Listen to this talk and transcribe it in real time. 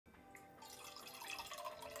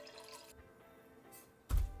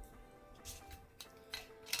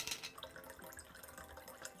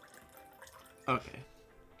Okay.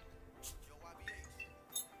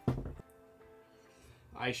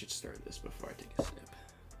 I should start this before I take a sip.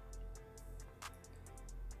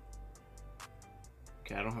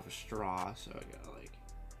 Okay, I don't have a straw, so I gotta like,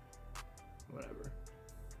 whatever.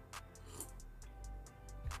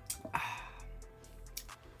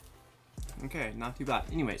 Okay, not too bad.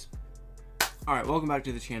 Anyways, alright, welcome back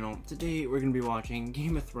to the channel. Today we're going to be watching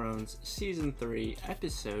Game of Thrones Season 3,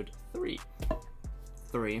 Episode 3.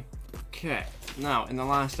 Okay, now in the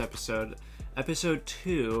last episode, Episode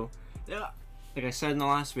 2, like I said in the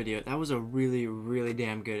last video, that was a really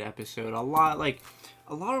damn good episode. A lot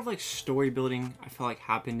of story building I felt like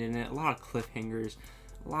happened in it. A lot of cliffhangers,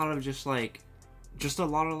 a lot of just a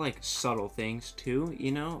lot of subtle things too,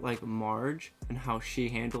 you know, like Marge and how she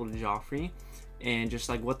handled Joffrey, and just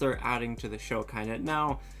like what they're adding to the show kind of.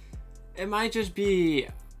 Now, it might just be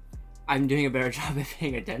I'm doing a better job of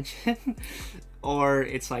paying attention, or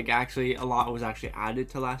it's like actually a lot was actually added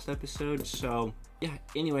to last episode. So yeah,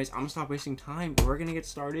 anyways, I'm gonna stop wasting time. We're gonna get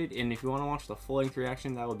started, and if you want to watch the full-length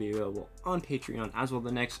reaction, that will be available on Patreon, as well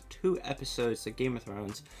the next 2 episodes of Game of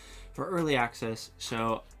Thrones for early access.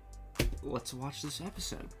 So let's watch this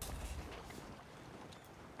episode.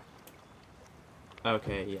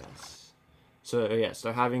 Okay, yes. So yes,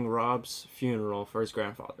 they're having Rob's funeral for his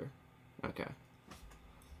grandfather. Okay.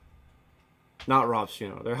 Not Rob's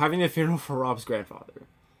funeral. They're having a funeral for Rob's grandfather.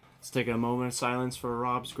 Let's take a moment of silence for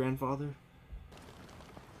Rob's grandfather.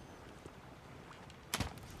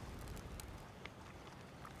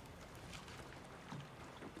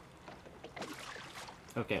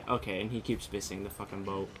 Okay, and he keeps missing the fucking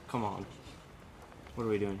boat. Come on. What are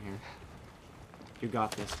we doing here? You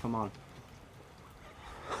got this, come on.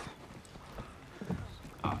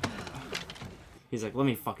 He's like, let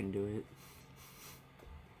me fucking do it.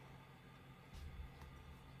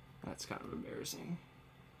 That's kind of embarrassing.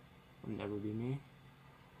 Would never be me.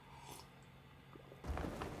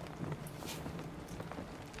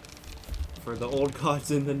 For the old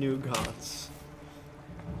gods and the new gods.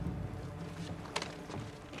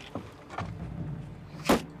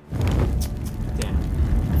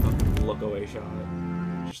 Look away shot.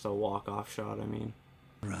 Just a walk-off shot, I mean.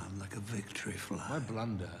 Around like a victory flag. My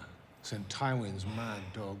blunder sent Tywin's mad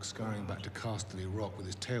dog scurrying back to Casterly Rock with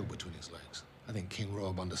his tail between his legs. I think King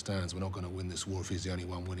Rob understands we're not going to win this war if he's the only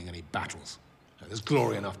one winning any battles. There's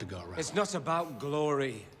glory enough to go around. It's not about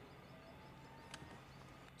glory.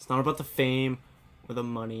 It's not about the fame or the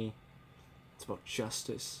money. It's about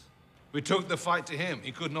justice. We took the fight to him.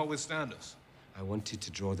 He could not withstand us. I wanted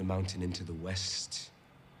to draw the mountain into the west,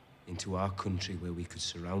 into our country where we could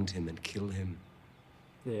surround him and kill him.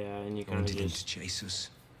 Yeah, and you I kind of wanted him just to chase us.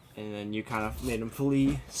 And then you kind of made him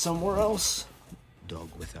flee somewhere else. Dog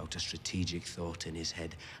without a strategic thought in his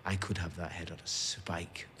head. I could have that head on a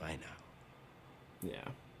spike by now. Yeah.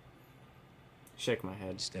 Shake my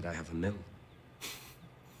head. Instead, I have a mill.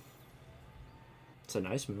 It's a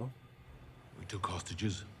nice mill. We took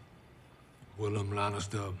hostages. Willem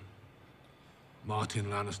Lannister, Martin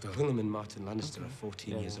Lannister. Willem and Martin Lannister are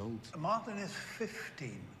 14 years old. Martin is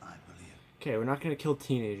 15, I believe. Okay, we're not gonna kill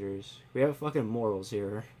teenagers. We have fucking morals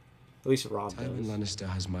here. At least Rob does. Tywin Lannister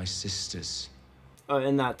has my sisters. Oh,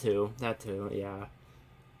 and that too, yeah.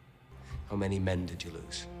 How many men did you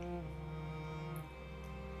lose?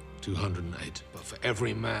 208. But for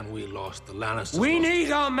every man we lost, the Lannisters We lost.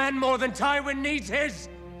 need our men more than Tywin needs his!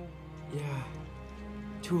 Yeah.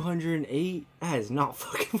 208? That is not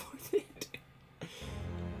fucking worth it.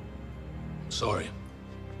 Sorry.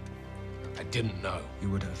 I didn't know.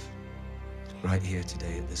 You would have. Right here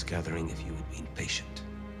today at this gathering if you had been patient.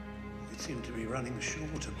 We seem to be running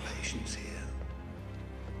short of patience here.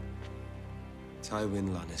 Tywin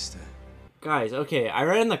Lannister. Guys, okay, I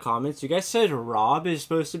read in the comments, you guys said Rob is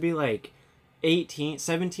supposed to be like 18,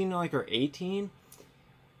 17 or 18.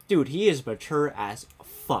 Dude, he is mature as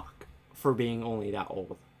fuck for being only that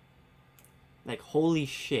old. Like, holy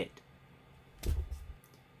shit.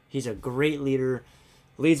 He's a great leader,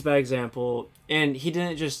 leads by example, and he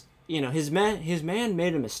didn't just, you know, his man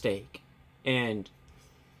made a mistake, and,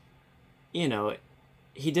 you know,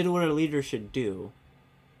 he did what a leader should do,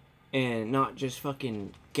 and not just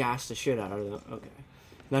fucking gas the shit out of them. Okay.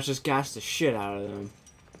 Not just gas the shit out of them,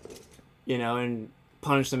 you know, and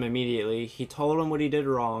punish them immediately. He told them what he did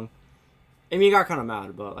wrong. I mean, he got kind of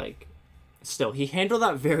mad, but, like, still, he handled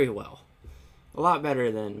that very well. A lot better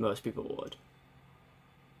than most people would.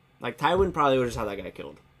 Like, Tywin probably would have just had that guy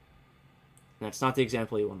killed. And that's not the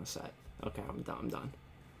example you want to set. Okay, I'm done.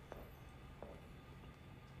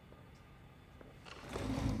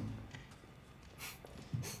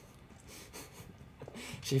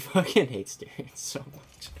 She fucking hates Tyrion so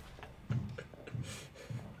much.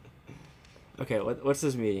 Okay, what's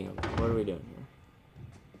this meeting about? What are we doing here?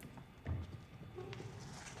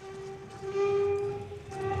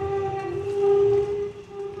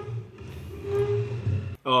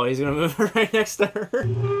 Oh, he's gonna move her right next to her.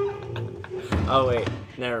 Oh wait,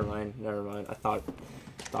 never mind. I thought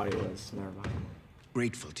he was. Never mind.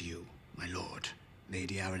 Grateful to you, my lord.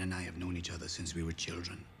 Lady Arryn and I have known each other since we were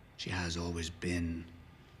children. She has always been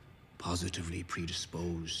positively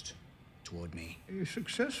predisposed toward me. A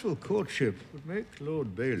successful courtship would make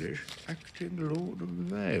Lord Baelish acting Lord of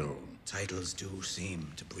the Vale. Titles do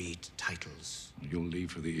seem to breed titles. You'll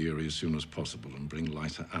leave for the Eyrie as soon as possible and bring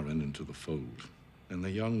Lysa Arryn into the fold. Then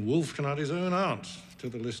the young wolf can add his own aunt to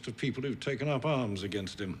the list of people who've taken up arms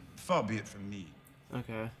against him. Far be it from me.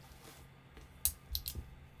 Okay.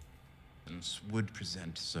 This would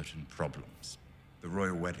present certain problems. The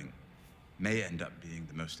royal wedding may end up being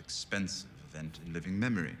the most expensive event in living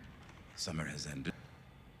memory. Summer has ended.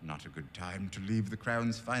 Not a good time to leave the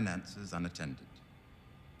crown's finances unattended.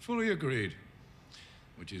 Fully agreed.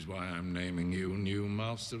 Which is why I'm naming you new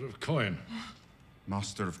Master of Coin.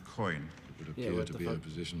 Master of Coin. It would appear to be a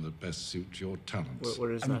position that best suits your talents.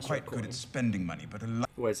 What is I'm Master quite of good Coin? at spending money, but a lot.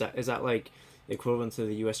 What is that? Is that like equivalent to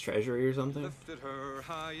the U.S. Treasury or something? Lifted her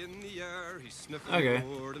high in the air. He sniffed Okay.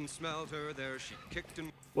 forward and smelled her there. She kicked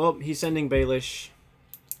him. Well, he's sending Baelish.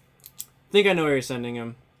 I think I know where he's sending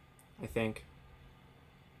him. I think.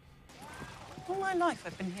 All my life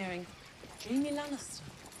I've been hearing, Jaime Lannister.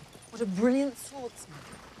 What a brilliant swordsman.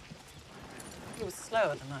 He was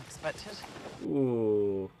slower than I expected.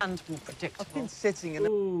 Ooh. And more predictable. I've been sitting in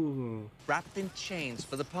Ooh. wrapped in chains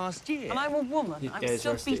for the past year. And I'm a woman. Yeah, I'm it's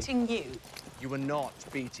still rusty. beating you. You were not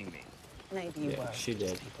beating me. Maybe you Yeah, were. she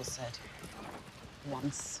did. People said.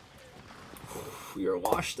 Once. You're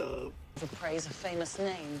washed up. To praise a famous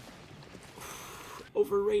name.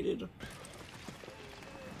 Overrated.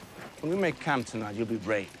 When we make camp tonight, you'll be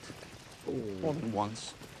raped. Ooh. More than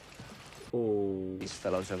once. Ooh. These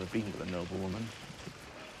fellows ever been with a noble woman?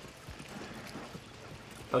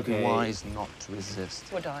 It'd Okay. be wise not to resist.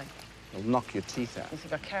 Would I? It'll knock your teeth out. You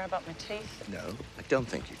think I care about my teeth? No, I don't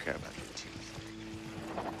think you care about your teeth.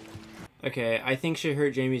 Okay, I think she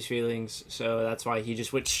hurt Jamie's feelings, so that's why he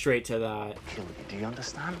just went straight to that. Kill you, do you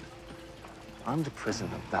understand? I'm the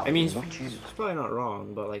prisoner of Val, I mean, he's not you. probably not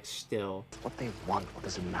wrong, but like still. What they want, what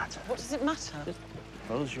does it matter? What does it matter?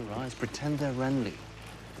 Close your eyes, pretend they're Renly.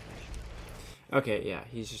 Okay, yeah,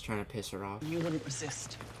 he's just trying to piss her off. You wouldn't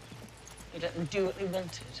resist. You'd let them do what they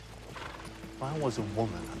wanted. If I was a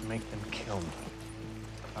woman, I'd make them kill me.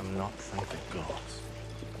 I'm not, thank the gods.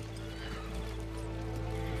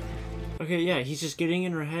 Okay, yeah, he's just getting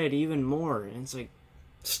in her head even more, and it's like,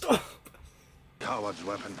 stop! Coward's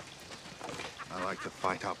weapon. I like to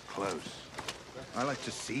fight up close. I like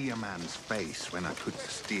to see a man's face when I could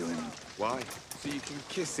steal him. Why? So you can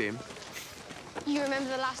kiss him? You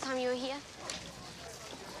remember the last time you were here?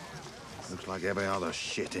 Looks like every other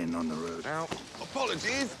shit in on the road. Now,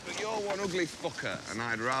 apologies, but you're one ugly fucker, and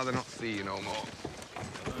I'd rather not see you no more.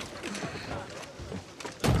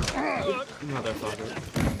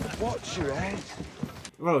 Motherfucker. Watch your head.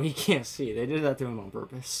 Bro, he can't see. They did that to him on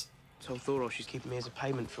purpose. Tell Thoro she's keeping me as a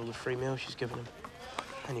payment for all the free meals she's given him.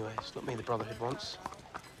 Anyway, it's not me the Brotherhood wants.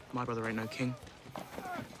 My brother ain't no king.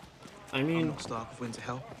 I mean... I'm not Stark of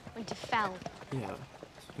Winterfell. Winterfell. Yeah, I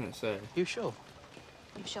was gonna say. You sure?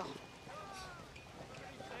 I'm sure.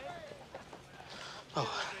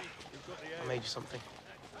 Oh, I made you something.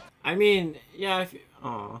 I mean, yeah,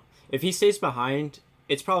 if he stays behind,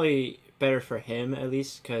 it's probably better for him, at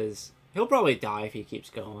least, because he'll probably die if he keeps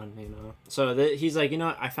going, you know? So he's like, you know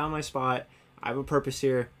what, I found my spot, I have a purpose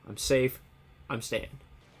here, I'm safe, I'm staying.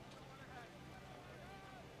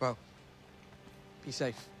 Well, be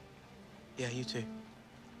safe. Yeah, you too.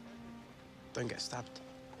 Don't get stabbed.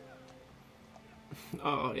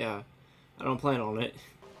 Oh, yeah, I don't plan on it.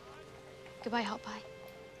 Goodbye, Hot Pie.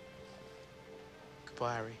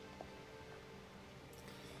 Goodbye, Harry.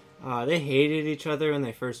 They hated each other when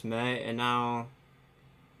they first met, and now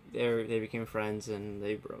they became friends and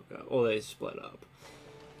they broke up. Well, they split up.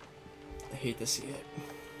 I hate to see it.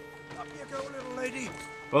 Up you go, little lady.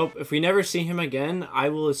 Well, if we never see him again, I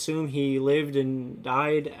will assume he lived and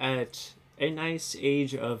died at a nice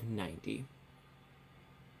age of 90.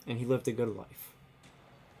 And he lived a good life.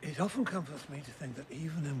 It often comforts me to think that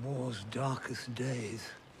even in war's darkest days,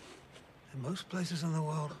 in most places in the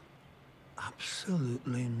world,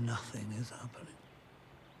 absolutely nothing is happening.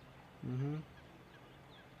 Mm-hmm.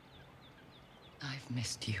 I've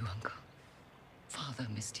missed you, Uncle. Father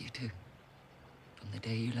missed you too. From the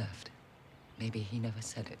day you left. Maybe he never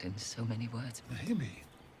said it in so many words. Maybe.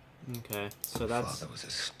 Okay, so that's... Father was a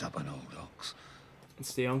stubborn old ox.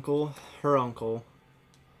 It's the uncle, her uncle.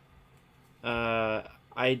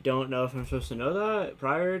 I don't know if I'm supposed to know that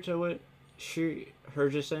prior to what her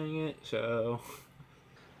just saying it, so...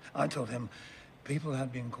 I told him people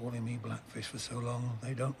had been calling me Blackfish for so long,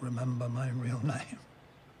 they don't remember my real name.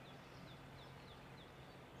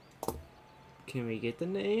 Can we get the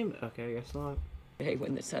name? Okay, I guess not. Day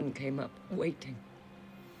when the sun came up, waiting.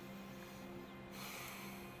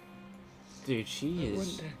 Dude, she I is...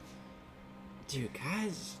 wonder Dude,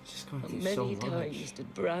 guys, just going how through many so much. times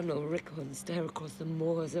did Bran or Rickon stare across the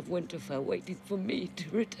moors of Winterfell waiting for me to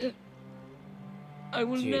return? I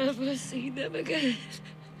will Dude. never see them again.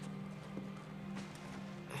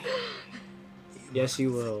 Yes,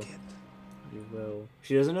 you will. You will.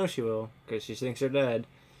 She doesn't know she will, because she thinks they're dead.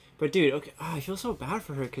 But dude, okay, I feel so bad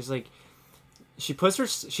for her, because like, she puts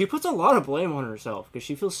a lot of blame on herself, because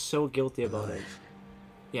she feels so guilty about it.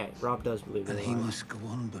 Yeah, Rob does believe And it. he must go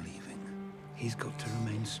on believing. He's got to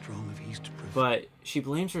remain strong if he's to prevent. But she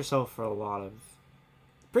blames herself for a lot of,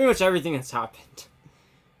 pretty much everything that's happened.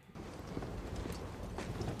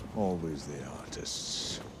 Always the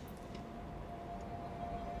artists.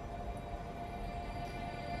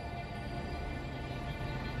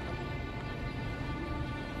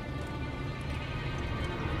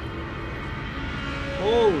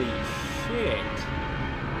 Holy shit.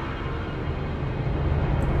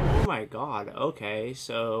 Oh my god, okay,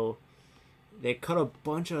 so they cut a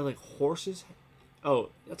bunch of like horses. Oh,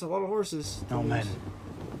 that's a lot of horses. No men.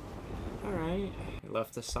 Alright. They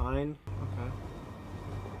left a sign. Okay.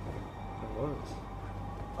 There was.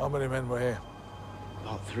 How many men were here?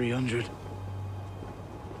 About 300.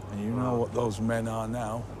 And you know what those men are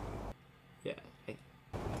now? Yeah.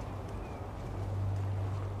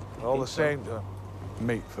 All the same to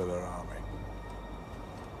meat for their army.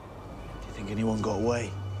 Do you think anyone got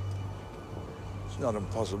away? It's not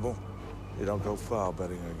impossible. You don't go far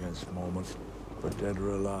betting against Mormont, but dead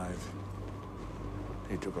or alive.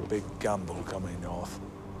 He took a big gamble coming north,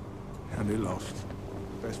 and he lost.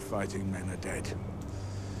 Best fighting men are dead.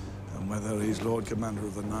 And whether he's Lord Commander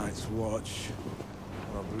of the Night's Watch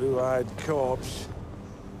or a blue-eyed corpse,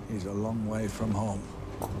 he's a long way from home.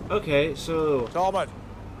 Okay, so Talbot!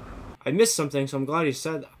 I missed something, so I'm glad he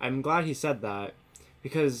said that.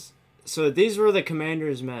 Because so these were the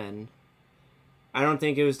commander's men. I don't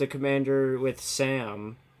think it was the commander with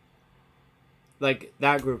Sam. Like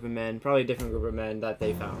that group of men, probably a different group of men that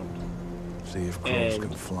they found. See if crows can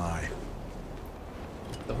fly.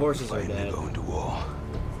 The horses are dead. Going to war.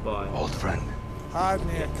 But old friend. Hide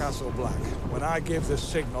near Castle Black. When I give the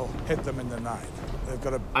signal, hit them in the night. They've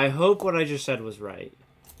got a... I hope what I just said was right.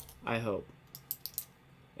 I hope.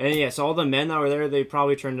 And yes, all the men that were there, they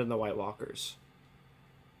probably turned into White Walkers.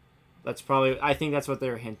 That's probably... I think that's what they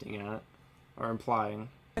were hinting at. Or implying.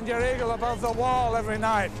 And your eagle above the wall every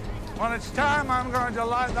night. When it's time, I'm going to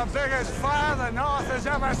light the biggest fire the North has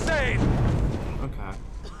ever seen. Okay.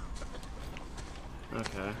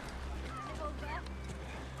 Okay.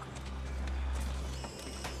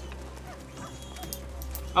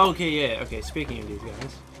 Okay, yeah, okay, speaking of these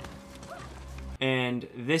guys. And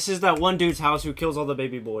this is that one dude's house who kills all the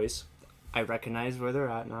baby boys. I recognize where they're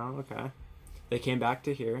at now, okay. They came back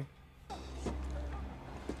to here. Okay.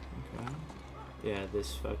 Yeah,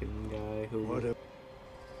 this fucking guy who...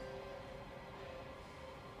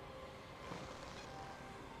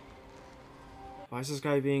 Why is this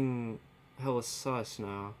guy being hella sus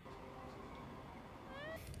now?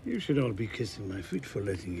 You should all be kissing my feet for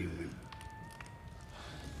letting you in.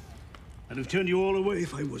 I'd have turned you all away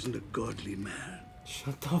if I wasn't a godly man.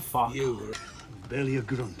 Shut the fuck You were barely a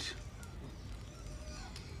grunt.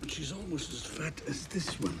 But she's almost as fat as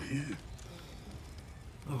this one here.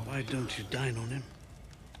 Oh, why don't you dine on him?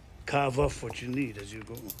 Carve off what you need as you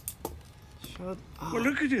go. Shut up. Well,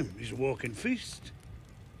 look at him. He's a walking feast.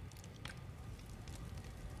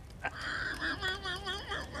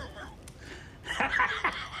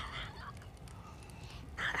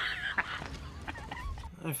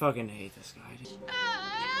 I fucking hate this guy.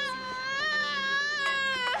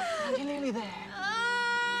 You're nearly there.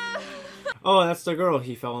 Oh, that's the girl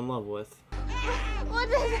he fell in love with. What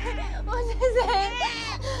is it? What is it?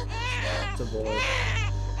 It's a boy.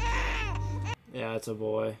 Yeah, it's a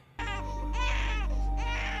boy.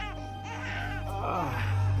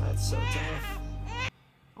 That's so tough.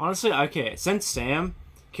 Honestly, okay, since Sam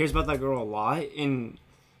cares about that girl a lot, and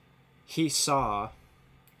he saw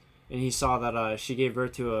that she gave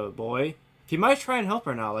birth to a boy, he might try and help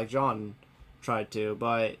her now, like John tried to,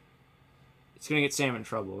 but it's gonna get Sam in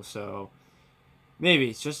trouble, so maybe,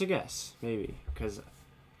 it's just a guess, maybe, because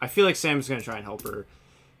I feel like Sam's gonna try and help her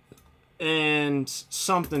And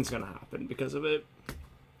something's gonna happen because of it.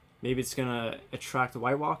 Maybe it's gonna attract the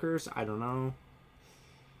White Walkers. I don't know.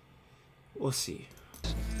 We'll see.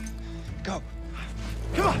 Go.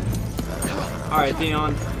 Come on. Come on. All right,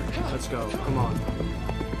 Theon. Let's go. Come on.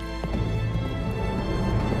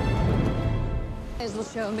 This will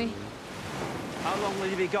show me. How long will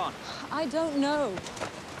you be gone? I don't know.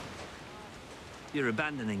 You're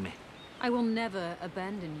abandoning me. I will never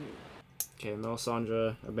abandon you. Okay,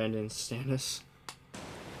 Melisandre abandons Stannis.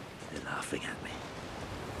 They're laughing at me.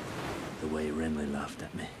 The way Renly laughed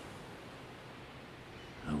at me.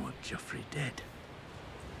 I want Joffrey dead.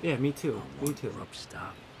 Yeah, me too. Me too. Robb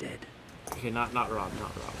Stark dead. Okay, not Robb, not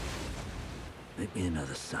Robb. Make me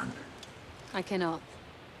another son. I cannot.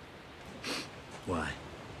 Why?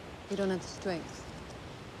 You don't have the strength.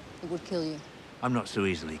 It would kill you. I'm not so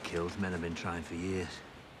easily killed. Men have been trying for years.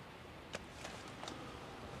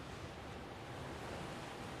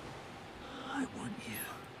 I want you.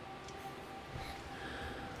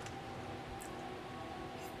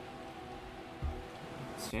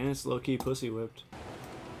 Stannis low-key pussy whipped.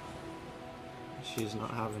 She's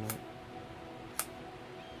not having it.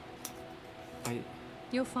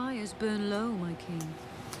 Your fires burn low, my king.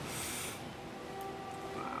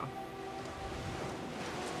 Wow.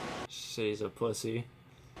 She's a pussy.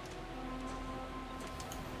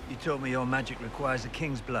 You told me your magic requires a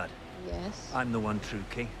king's blood. Yes. I'm the one true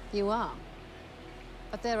king. You are.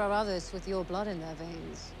 But there are others with your blood in their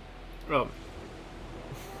veins. Oh.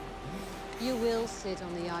 You will sit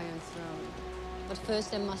on the Iron Throne. But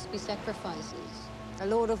first there must be sacrifices. A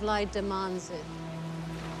Lord of Light demands it.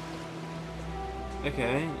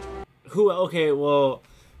 Okay. Okay, well,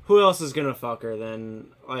 who else is gonna fuck her then?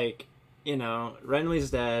 Like, you know,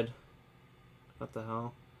 Renly's dead. What the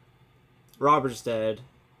hell? Robert's dead.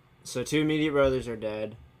 So 2 immediate brothers are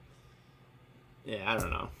dead. Yeah, I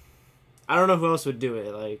don't know. I don't know who else would do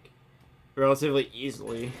it, like, relatively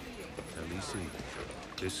easily. Khaleesi,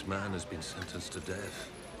 this man has been sentenced to death.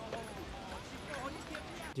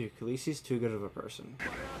 Dude, Khaleesi's too good of a person.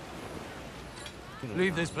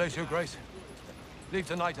 Leave this place, Your Grace. Leave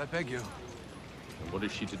tonight, I beg you. And what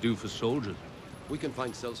is she to do for soldiers? We can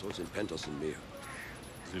find sellswords in Pentos and Mere.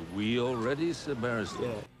 Is it we already, Sir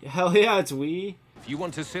Barristan? Yeah. Hell yeah, it's we. If you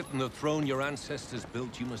want to sit on the throne your ancestors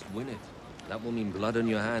built, you must win it. That will mean blood on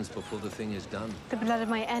your hands before the thing is done. The blood of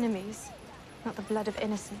my enemies, not the blood of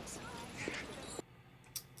innocents.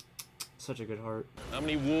 Such a good heart. How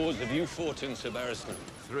many wars have you fought in, Sir Barristan?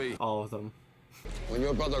 3. All of them. When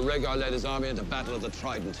your brother Rhaegar led his army into Battle of the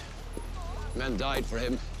Trident, men died for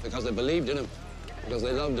him because they believed in him, because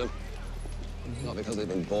they loved him, not because they'd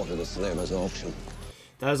been bought at a slaver's auction.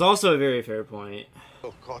 That is also a very fair point.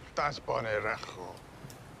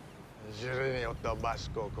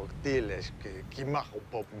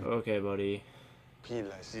 Okay, buddy.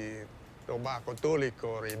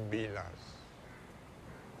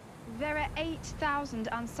 There are 8,000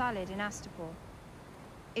 Unsullied in Astapor.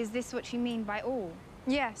 Is this what you mean by all?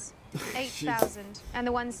 Yes, 8,000. And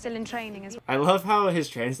the ones still in training as well. I love how his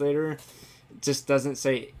translator just doesn't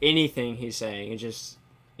say anything he's saying. It just,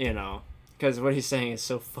 you know, because what he's saying is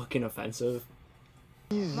so fucking offensive.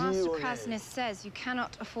 Master Krasnys says you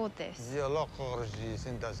cannot afford this.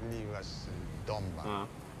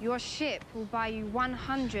 Your ship will buy you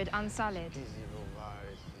 100 Unsullied.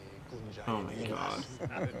 Oh my god.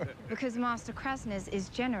 Because Master Krasnys is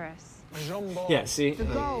generous. Yeah, see? The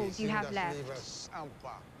gold you have left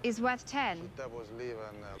is worth 10.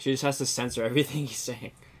 She just has to censor everything he's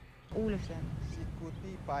saying. All of them.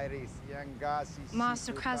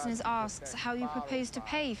 Master Krasnys asks how you propose to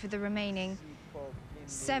pay for the remaining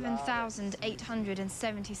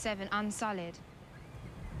 7,877 Unsullied.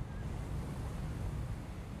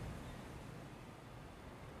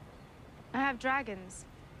 I have dragons.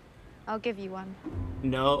 I'll give you one.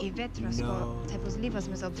 No. No.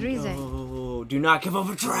 No. Do not give up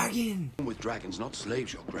a dragon. With dragons, not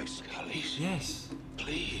slaves, Your Grace. Khaleesi. Yes.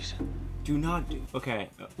 Please. Do not do. Okay.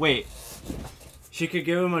 Wait. She could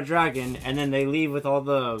give him a dragon, and then they leave with all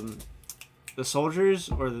the soldiers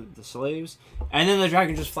or the slaves, and then the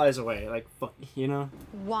dragon just flies away. Like, fuck, you know.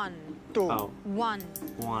 1. Oh. 1.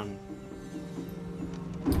 1.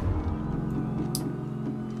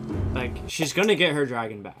 Like, she's gonna get her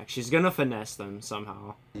dragon back. She's gonna finesse them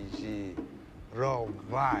somehow.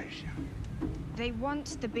 They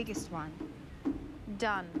want the biggest one.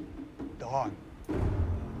 Done.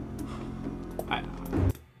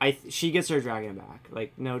 She gets her dragon back.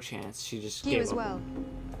 Like, no chance. She just You gave as up. well.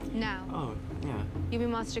 Now. Oh, yeah. You be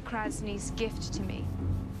Master Krasny's gift to me.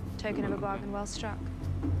 Token of a bargain well struck.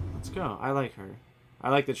 Let's go. I like her. I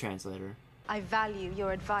like the translator. I value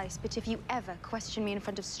your advice, but if you ever question me in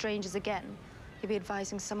front of strangers again, you'll be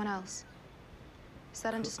advising someone else. Is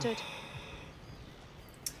that understood?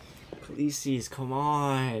 Khaleesi's, come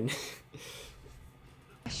on.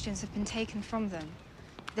 Questions have been taken from them.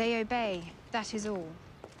 They obey, that is all.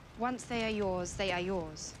 Once they are yours, they are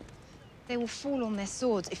yours. They will fall on their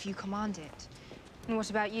swords if you command it. And what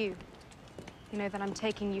about you? You know that I'm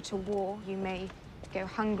taking you to war. You may go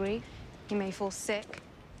hungry, you may fall sick,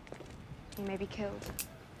 you may be killed.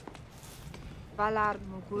 Valar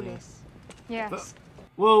Morghulis. Yes.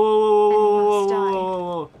 Whoa, whoa, whoa, whoa, whoa, whoa, must whoa, die. whoa,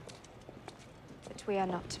 whoa. But we are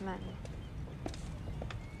not men.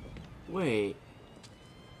 Wait.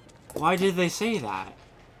 Why did they say that?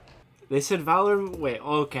 They said Valor... Wait,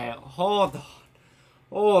 okay. Hold on.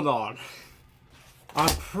 Hold on.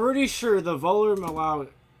 I'm pretty sure the Valar Morghulis,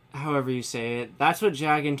 however you say it, that's what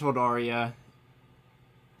Jagan told Arya.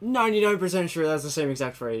 99% sure that's the same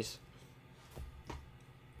exact phrase.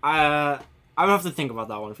 I'm gonna have to think about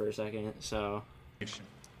that one for a second, so...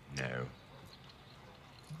 No.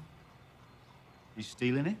 He's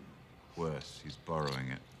stealing it? Worse, he's borrowing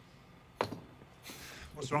it.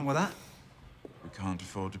 What's wrong with that? We can't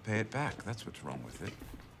afford to pay it back. That's what's wrong with it.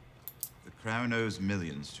 The crown owes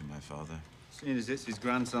millions to my father. Seeing as it's his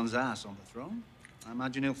grandson's ass on the throne, I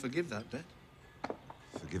imagine he'll forgive that debt.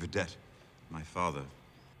 Forgive a debt. My father.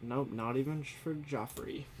 Nope, not even for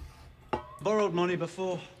Joffrey. Borrowed money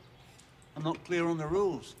before. I'm not clear on the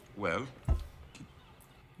rules. Well,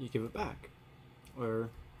 you give it back. Or...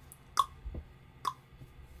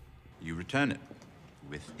 you return it.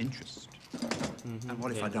 With interest. And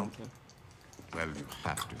what if I don't? Well, you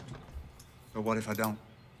have to. But what if I don't?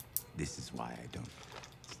 This is why I don't.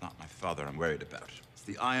 It's not my father I'm worried about. It's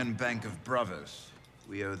the Iron Bank of Bravos.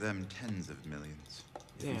 We owe them tens of millions.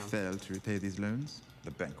 If we Damn. fail to repay these loans,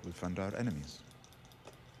 the bank will fund our enemies.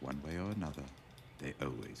 One way or another, they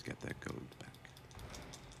always get their gold back.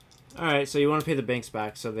 Alright, so you want to pay the banks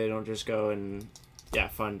back so they don't just go and, yeah,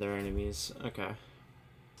 fund their enemies. Okay.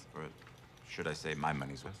 Or should I say my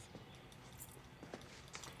money's worth?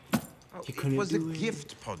 Oh, You it couldn't was a do it.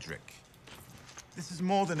 gift, Podrick. This is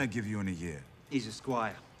more than I give you in a year. He's a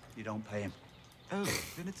squire. You don't pay him. Oh,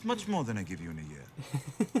 then it's much more than I give you in a year.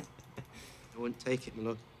 I wouldn't take it, my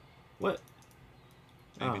lord. What?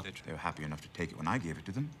 Maybe Oh. they were happy enough to take it when I gave it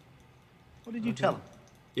to them. What did you tell him?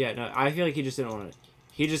 Yeah, no, I feel like he just didn't want to...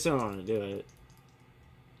 He just didn't want to do it.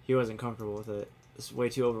 He wasn't comfortable with it. It's way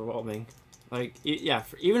too overwhelming. Like, yeah,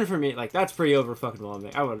 even for me, like, that's pretty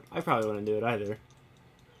over-fucking-whelming. I probably wouldn't do it either.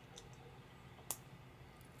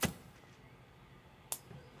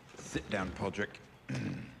 Sit down, Podrick.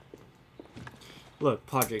 Look,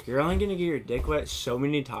 Podrick, you're only gonna get your dick wet so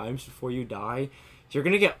many times before you die. You're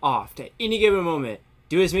gonna get offed at any given moment.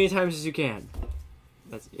 Do as many times as you can.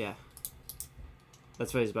 That's, yeah.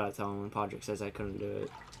 That's what he's about to tell him when Podrick says I couldn't do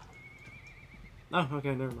it. Oh,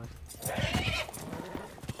 okay, never mind.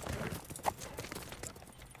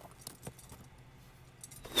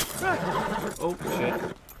 Oh, shit.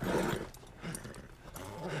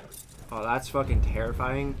 Oh, that's fucking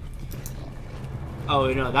terrifying.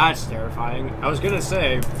 Oh, no, that's terrifying. I was gonna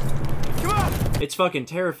say, it's fucking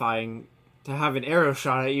terrifying to have an arrow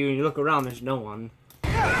shot at you and you look around, there's no one.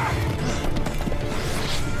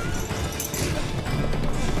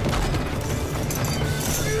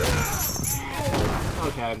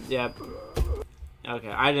 Okay, yep. Okay,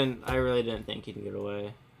 I really didn't think he'd get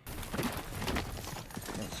away.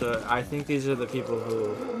 So, I think these are the people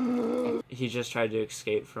who he just tried to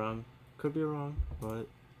escape from. Could be wrong, but...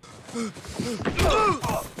 You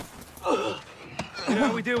know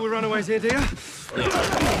how we deal with runaways here, do you?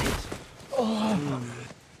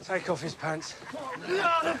 Take off his pants.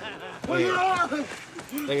 Wait.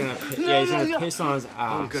 They're gonna... Yeah, he's gonna piss on his ass.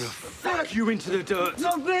 I'm gonna fuck you into the dirt.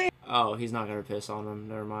 Oh, he's not gonna piss on him.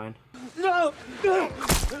 Never mind. No!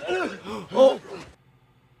 Oh!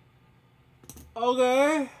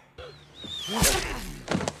 Okay.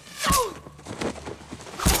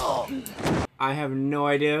 I have no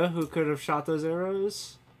idea who could have shot those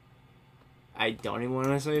arrows. I don't even want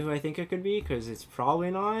to say who I think it could be, because it's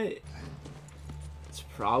probably not. It's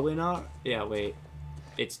probably not. Yeah, wait.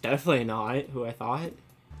 It's definitely not who I thought.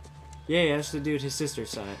 Yeah, that's the dude his sister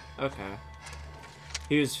sent. Okay.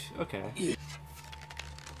 He was... Okay.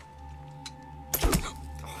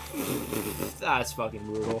 That's fucking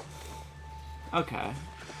brutal. Okay.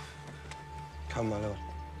 Come, my lord.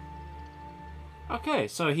 Okay,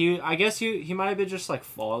 so I guess he might have been just like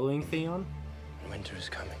following Theon. Winter is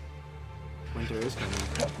coming. Winter is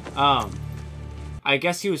coming. I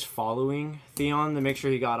guess he was following Theon to make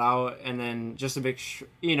sure he got out, and then just to make sure,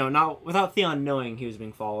 you know, not without Theon knowing he was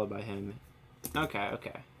being followed by him. Okay,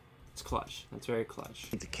 okay. It's clutch. That's very clutch.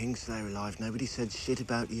 The Kingslayer alive. Nobody said shit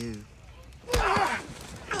about you. Okay.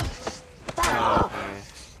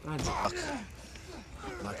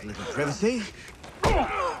 Like a little privacy?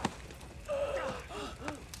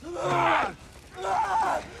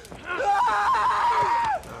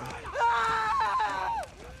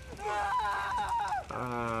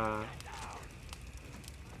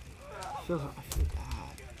 I feel bad.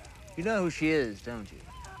 You know who she is, don't you?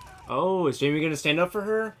 Oh, is Jaime gonna stand up for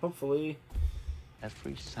her? Hopefully.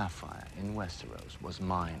 Every sapphire in Westeros was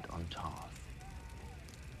mined on Tarth.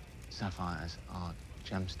 Sapphires are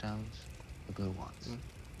gemstones, the blue ones.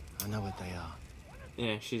 I know what they are.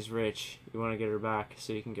 Yeah, she's rich. You want to get her back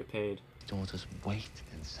so you can get paid. Daughter's weight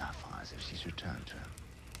in sapphires if she's returned to him.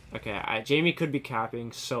 Okay, Jaime could be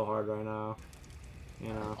capping so hard right now.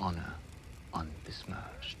 You know. Honor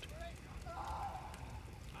unbesmirched.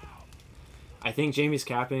 I think Jaime's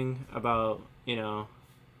capping about, you know,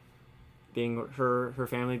 being her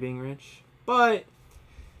family being rich. But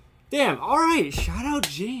damn, all right, shout out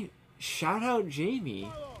Jaime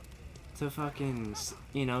to fucking,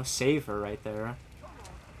 you know, save her right there.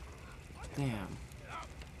 Damn.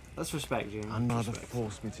 Let's respect Jaime. My mother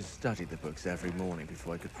forced me to study the books every morning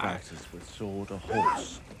before I could practice with sword or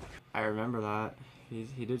horse. I remember that. He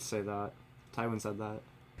did say that. Tywin said that.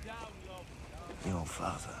 Your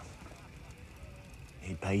father.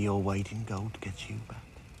 He'd pay your weight in gold to get you back.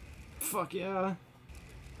 Fuck yeah.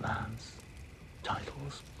 Lands,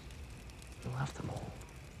 titles, you'll have them all.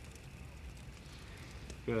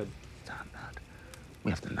 Good. Damn that. We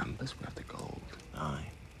have the numbers, we have the gold. Aye.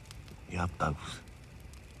 You have both.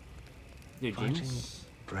 Dude, Fighting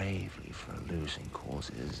bravely for a losing cause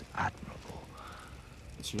is admirable.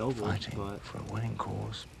 It's noble, Fighting but for a winning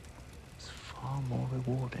cause is far more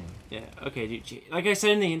rewarding. yeah, okay, dude. Like I said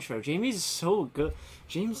in the intro, Jaime's so good.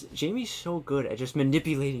 Jaime's so good at just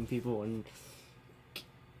manipulating people and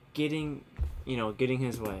getting, you know, getting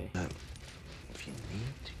his way. If you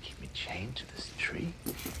need to keep me chained to this tree,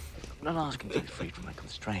 I'm not asking to be freed from my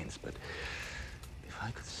constraints, but if I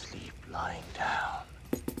could sleep lying down,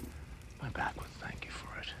 my back would thank you for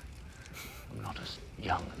it. I'm not as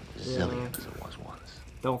young and resilient as it was once.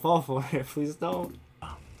 Don't fall for it, please don't.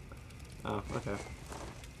 Oh, okay.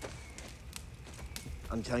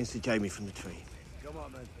 Unchain Sir Jaime from the tree. Come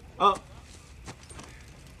on, man. Oh.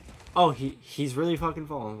 Oh, he's really fucking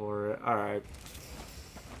falling for it. All right.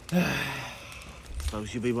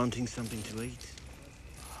 Suppose you'll be wanting something to eat.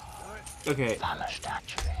 Okay. Famished,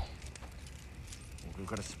 actually. We've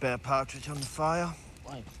got a spare partridge on the fire.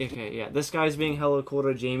 Okay, yeah. This guy's being hella cool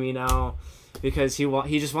to Jaime now because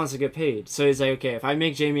he just wants to get paid. So he's like, okay, if I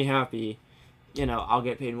make Jaime happy, you know, I'll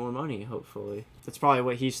get paid more money, hopefully. That's probably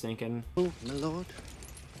what he's thinking. Oh, my lord.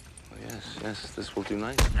 Oh, yes, this will do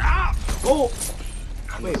nice. Oh!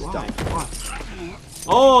 Wait, why? Why?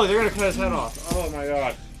 Oh, they're gonna cut his head off. Oh my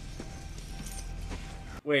god.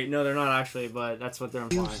 Wait, no, they're not actually, but that's what they're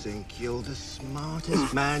implying. You think you're the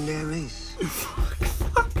smartest man there is?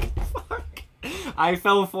 I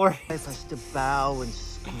fell for it. If us to bow and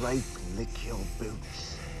scrape and lick your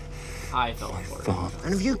boots. I fell for it.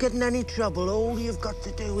 And if you get in any trouble, all you've got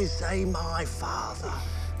to do is say, my father.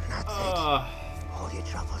 And that's it. All your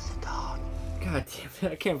troubles are gone. God damn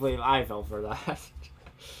it, I can't believe I fell for that.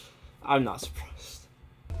 I'm not surprised.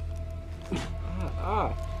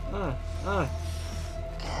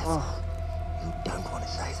 Careful. You don't want to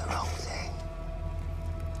say the wrong thing.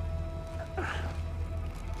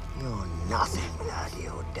 You're nothing without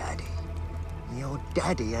your daddy. And your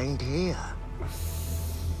daddy ain't here.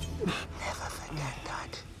 Never forget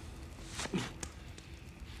that.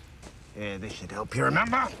 Yeah, this should help you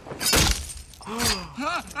remember.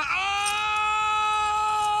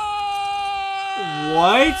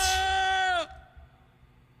 What?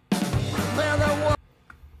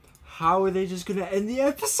 How are they just gonna end the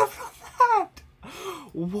episode on that?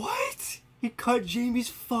 What? He cut Jaime's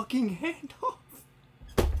fucking hand off.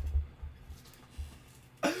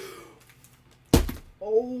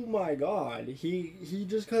 Oh my god. He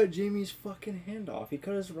just cut Jaime's fucking hand off. He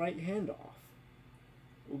cut his right hand off.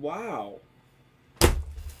 Wow.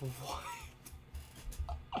 What?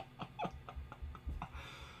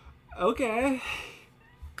 Okay.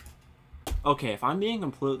 Okay, if I'm being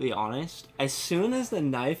completely honest, as soon as the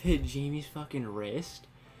knife hit Jaime's fucking wrist,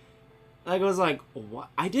 like, I was like, what?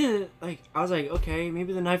 I was like, okay,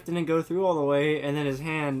 maybe the knife didn't go through all the way, and then his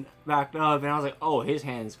hand backed up, and I was like, oh, his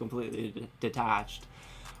hand's completely detached.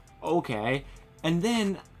 Okay. And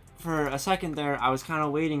then, for a second there, I was kind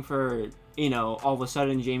of waiting for, you know, all of a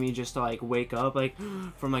sudden Jaime just to, like, wake up, like,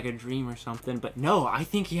 from, like, a dream or something, but no, I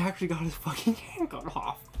think he actually got his fucking hand cut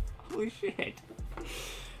off. Holy shit.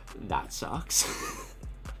 That sucks.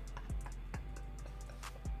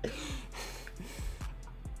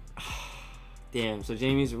 Damn, so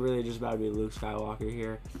Jaime's really just about to be Luke Skywalker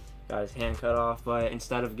here. Got his hand cut off, but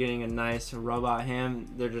instead of getting a nice robot hand,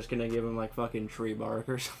 they're just gonna give him like fucking tree bark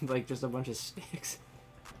or something, like just a bunch of sticks.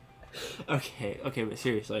 Okay, but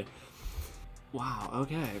seriously. Wow,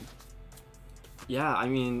 okay. Yeah, I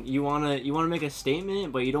mean, you wanna make a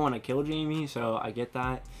statement, but you don't wanna kill Jaime, so I get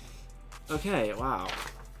that. Okay, wow.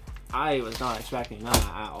 I was not expecting that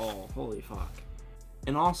at all. Holy fuck.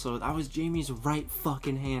 And also, that was Jaime's right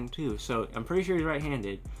fucking hand too, so I'm pretty sure he's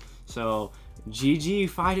right-handed. So, GG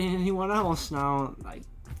fighting anyone else now. Like,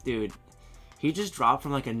 dude, he just dropped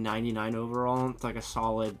from like a 99 overall to like a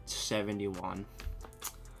solid 71.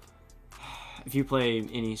 If you play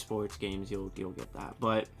any sports games, you'll get that.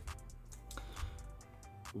 But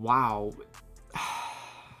wow.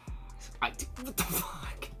 What the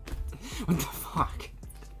fuck? What the fuck?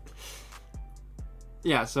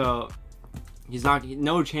 Yeah, so he's not,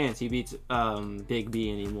 no chance he beats Big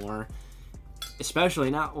B anymore. Especially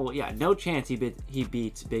not, well, yeah, no chance he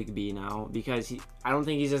beats Big B now, because I don't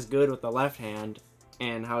think he's as good with the left hand.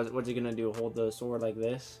 And what's he gonna do? Hold the sword like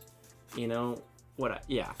this? You know?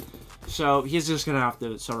 Yeah. So he's just gonna have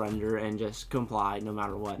to surrender and just comply no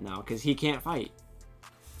matter what now, because he can't fight.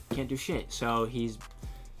 Can't do shit. So he's...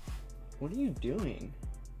 What are you doing?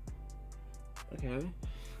 Okay.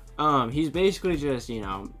 He's basically just, you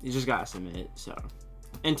know, he just gotta submit, so.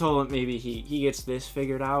 Until maybe he gets this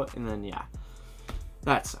figured out, and then, yeah.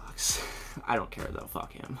 That sucks. I don't care, though.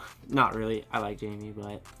 Fuck him. Not really. I like Jaime,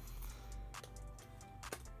 but...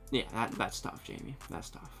 Yeah, that's tough, Jaime. That's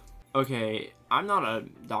tough. Okay, I'm not a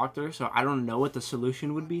doctor, so I don't know what the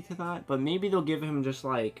solution would be to that, but maybe they'll give him just,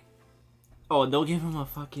 like... Oh, they'll give him a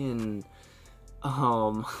fucking...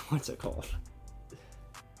 what's it called?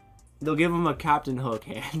 They'll give him a Captain Hook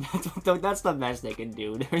hand. That's the best they can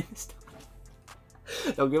do during this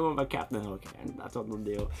time. They'll give him a Captain Hook hand. That's what they'll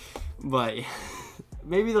do. But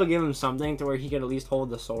maybe they'll give him something to where he can at least hold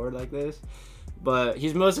the sword like this. But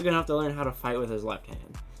he's mostly going to have to learn how to fight with his left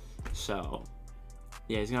hand. So,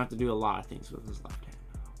 yeah, he's going to have to do a lot of things with his left hand.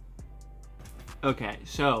 Okay,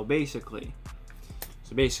 so basically,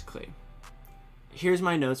 here's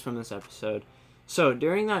my notes from this episode. So,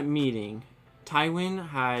 during that meeting, Tywin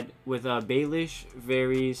had, with Baelish,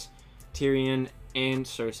 Varys, Tyrion, and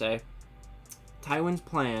Cersei, Tywin's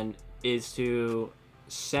plan is to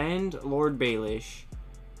send Lord Baelish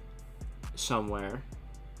somewhere,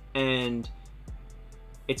 and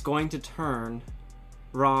it's going to turn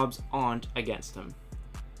Robb's aunt against him.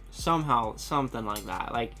 Somehow, something like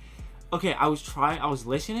that. Like, okay, I was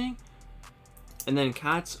listening, and then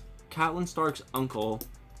Catelyn Stark's uncle,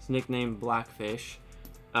 his nickname Blackfish,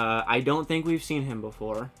 I don't think we've seen him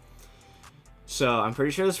before. So, I'm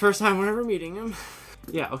pretty sure this is the first time we're ever meeting him.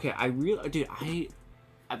 Yeah, okay, dude,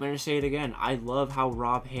 I'm gonna say it again. I love how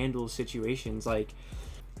Robb handles situations. Like,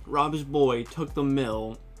 Robb's boy took the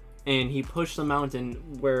mill, and he pushed the mountain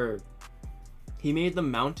where he made the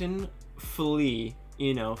mountain flee,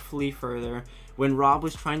 you know, flee further. When Robb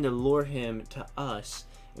was trying to lure him to us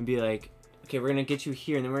and be like, okay, we're gonna get you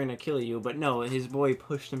here and then we're gonna kill you. But no, his boy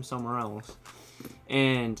pushed him somewhere else.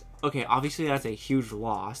 And, okay, obviously that's a huge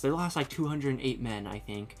loss. They lost like 208 men, I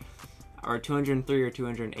think. Or 203 or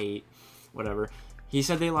 208, whatever. He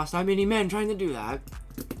said they lost that many men trying to do that.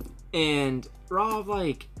 And Robb,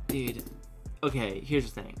 like, dude, okay,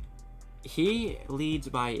 here's the thing. He leads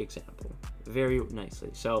by example very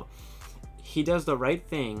nicely. So, he does the right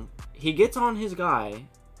thing. He gets on his guy.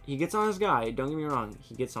 Don't get me wrong.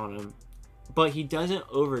 He gets on him. But he doesn't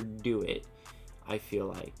overdo it, I feel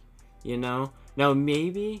like. You know? Now,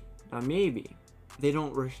 maybe they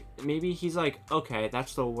don't, maybe he's like, okay,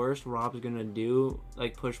 that's the worst Robb's gonna do,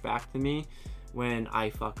 like, push back to me when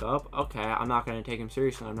I fuck up. Okay, I'm not gonna take him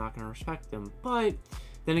seriously, I'm not gonna respect him. But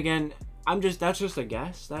then again, that's just a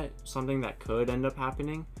guess. That's something that could end up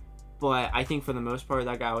happening. But I think for the most part,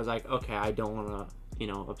 that guy was like, okay, I don't want to, you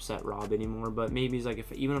know, upset Robb anymore. But maybe he's like,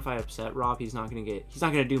 even if I upset Robb, he's not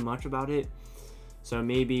gonna do much about it. So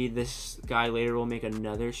maybe this guy later will make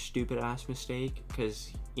another stupid ass mistake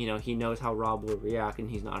because, you know, he knows how Robb will react and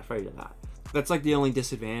he's not afraid of that. That's like the only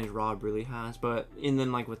disadvantage Robb really has. But and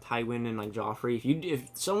then like with Tywin and like Joffrey, if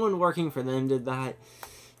someone working for them did that,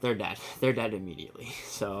 they're dead. They're dead immediately.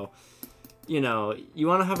 So, you know, you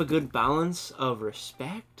want to have a good balance of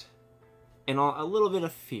respect and a little bit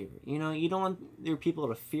of fear. You know, you don't want your people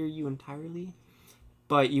to fear you entirely,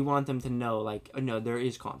 but you want them to know, like, oh, no, there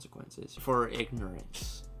is consequences for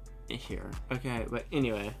ignorance here. Okay, but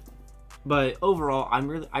anyway, But overall, I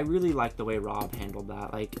really like the way Rob handled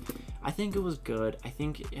that. Like, I think it was good. I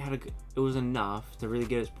think it was enough to really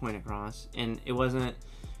get his point across, and it wasn't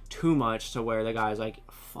too much to where the guy's like,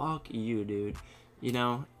 "Fuck you, dude." You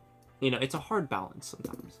know, it's a hard balance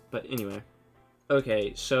sometimes. But anyway,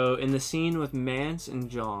 okay. So in the scene with Mance and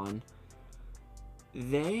John,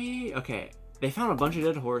 they found a bunch of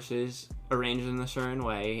dead horses arranged in a certain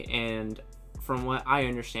way, and from what I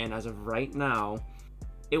understand as of right now,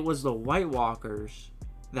 it was the White Walkers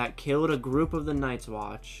that killed a group of the Night's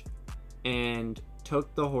Watch and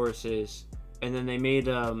took the horses, and then they made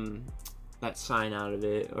that sign out of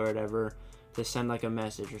it or whatever to send like a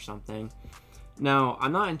message or something. Now,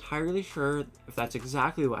 I'm not entirely sure if that's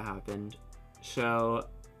exactly what happened, so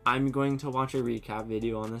I'm going to watch a recap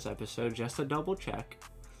video on this episode just to double check.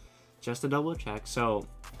 So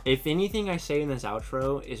if anything I say in this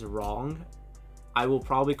outro is wrong, I will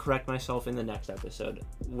probably correct myself in the next episode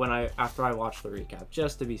after I watch the recap,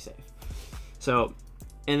 just to be safe. So,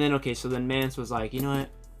 and then so then Mance was like, you know what,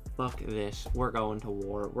 fuck this, we're going to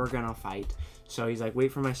war, we're gonna fight. So he's like,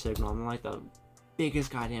 wait for my signal. I'm like the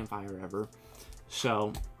biggest goddamn fire ever.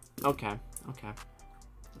 So okay,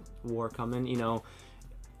 war coming.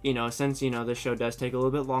 Since this show does take a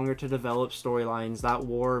little bit longer to develop storylines, that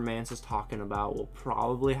war Mance is talking about will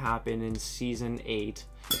probably happen in season 8.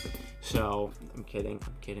 So I'm kidding.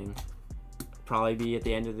 Probably be at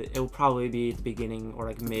the end of it'll probably be at the beginning or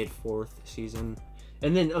like mid 4th season.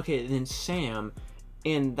 And then then Sam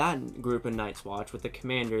and that group of Night's Watch with the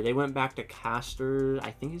commander, they went back to Castor. I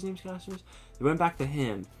think his name's Castor. They went back to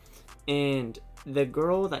him, and the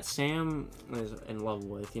girl that Sam was in love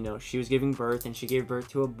with, she was giving birth, and she gave birth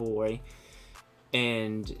to a boy,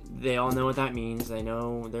 and they all know what that means. They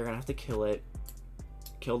know they're gonna have to kill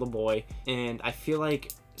the boy. And I feel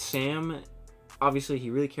like Sam, obviously he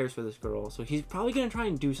really cares for this girl, so he's probably gonna try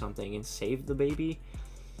and do something and save the baby.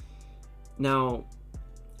 Now,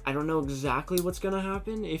 I don't know exactly what's gonna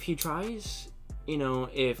happen if he tries.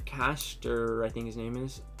 If Castor, I think his name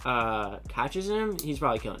is, catches him, he's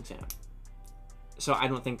probably killing Sam. So I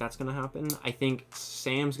don't think that's gonna happen. I think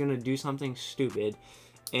Sam's gonna do something stupid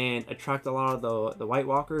and attract a lot of the White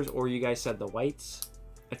Walkers, or you guys said the Whites.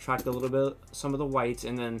 Attract some of the Whites,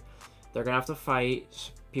 and then they're gonna have to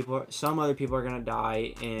fight. Some other people are gonna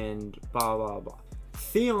die, and blah blah blah.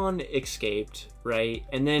 Theon escaped, right?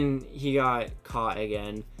 And then he got caught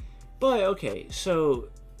again. But so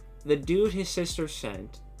the dude his sister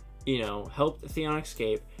sent, helped Theon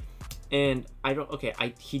escape. And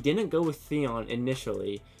he didn't go with Theon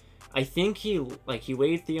initially. I think he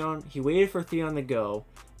waited for Theon to go,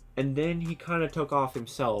 and then he kind of took off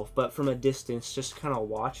himself, but from a distance, just kind of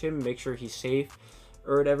watch him, make sure he's safe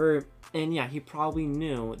or whatever. And yeah, he probably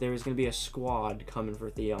knew there was going to be a squad coming for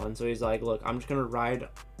Theon, so he's like, look, I'm just going to ride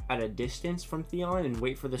at a distance from Theon and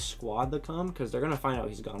wait for the squad to come, because they're going to find out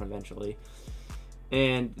he's gone eventually.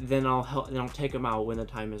 And then I'll take him out when the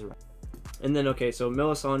time is right. And then so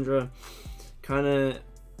Melisandre kind of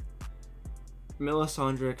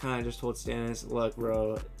just told Stannis, look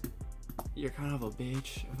bro, you're kind of a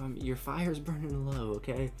bitch. Your fire's burning low,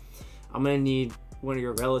 okay? I'm gonna need one of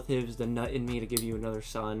your relatives to nut in me to give you another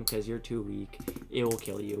son, because you're too weak. It will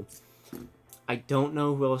kill you. I don't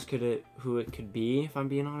know who it could be, if I'm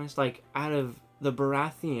being honest. Like, out of the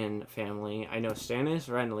Baratheon family, I know Stannis,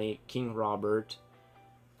 Renly, King Robert,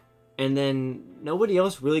 and then nobody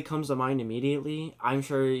else really comes to mind immediately. I'm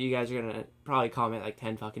sure you guys are gonna probably comment like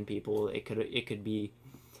 10 fucking people. It could be.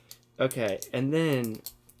 Okay, and then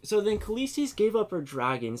Khaleesi's gave up her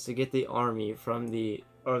dragons to get the army from the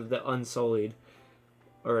Unsullied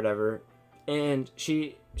or whatever, and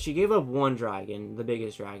she gave up one dragon, the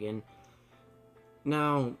biggest dragon.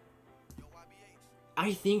 Now,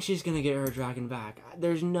 I think she's gonna get her dragon back.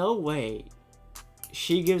 There's no way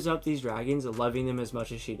she gives up these dragons, loving them as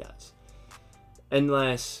much as she does.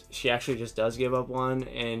 Unless she actually just does give up one,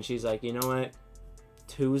 and she's like, you know what?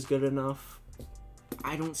 2 is good enough.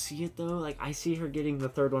 I don't see it, though. Like, I see her getting the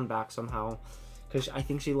 3rd one back somehow, because I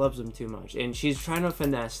think she loves him too much. And she's trying to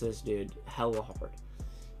finesse this dude hella hard.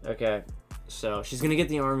 Okay, so she's gonna get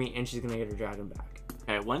the army, and she's gonna get her dragon back.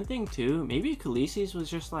 Alright, one thing, too, maybe Khaleesi's was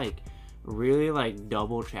just, like, really, like,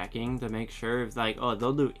 double checking to make sure if, like, oh,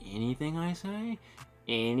 they'll do anything I say?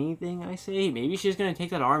 Maybe she's gonna take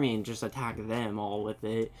that army and just attack them all with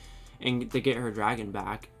it, and to get her dragon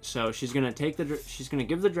back. So she's gonna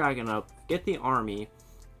give the dragon up, get the army,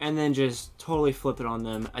 and then just totally flip it on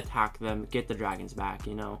them, attack them, get the dragons back,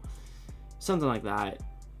 something like that.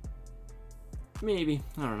 Maybe,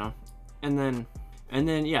 I don't know. And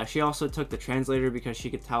then yeah, she also took the translator because she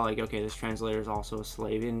could tell, like, okay, this translator is also a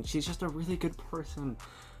slave, and she's just a really good person.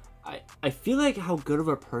 I feel like how good of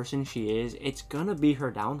a person she is, it's gonna be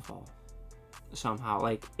her downfall somehow.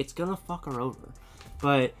 Like, it's gonna fuck her over.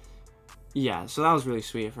 But yeah, so that was really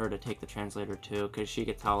sweet of her to take the translator too, because she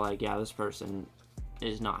could tell, like, yeah, this person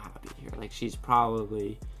is not happy here. Like, she's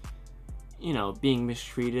probably, you know, being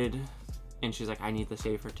mistreated, and she's like, I need to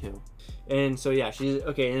save her too. And so yeah, she's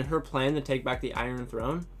okay, and her plan to take back the Iron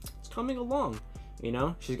Throne, it's coming along. You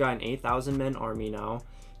know, she's got an 8,000 men army now.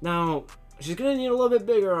 Now she's gonna need a little bit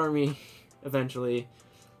bigger army eventually,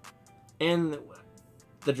 and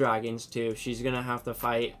the dragons too. She's gonna have to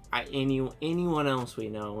fight anyone else we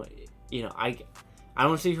know. You know, I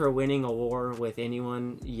don't see her winning a war with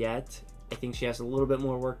anyone yet. I think she has a little bit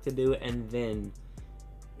more work to do, and then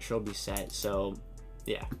she'll be set. So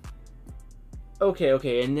yeah.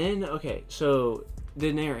 Okay, and then so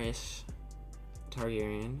Daenerys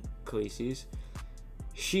Targaryen, Khaleesi's,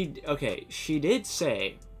 she did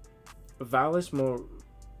say Valis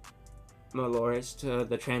Maloris to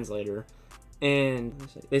the translator, and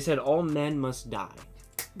they said all men must die.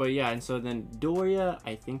 But yeah, and so then Doria,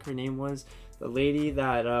 I think her name was, the lady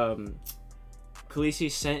that Khaleesi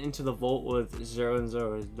sent into the vault with Zero and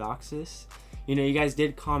Zoro's Doxus. You know, you guys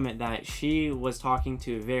did comment that she was talking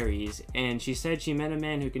to Varys, and she said she met a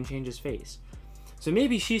man who can change his face. So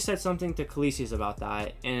maybe she said something to Khaleesi's about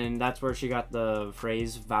that, and that's where she got the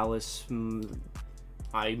phrase Valis.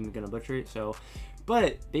 I'm gonna butcher it, so,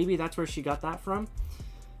 but maybe that's where she got that from.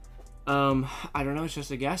 I don't know, it's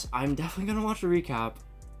just a guess. I'm definitely gonna watch a recap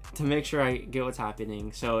to make sure I get what's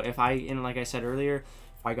happening. So if and like I said earlier,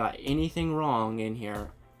 if I got anything wrong in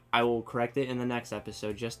here, I will correct it in the next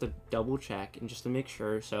episode just to double check and just to make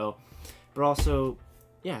sure. So, but also,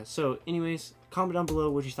 yeah, so anyways, comment down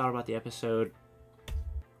below what you thought about the episode. I'm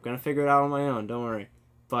gonna figure it out on my own, don't worry.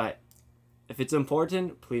 But if it's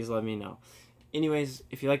important, please let me know. Anyways,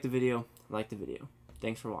 if you liked the video, like the video.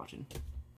 Thanks for watching.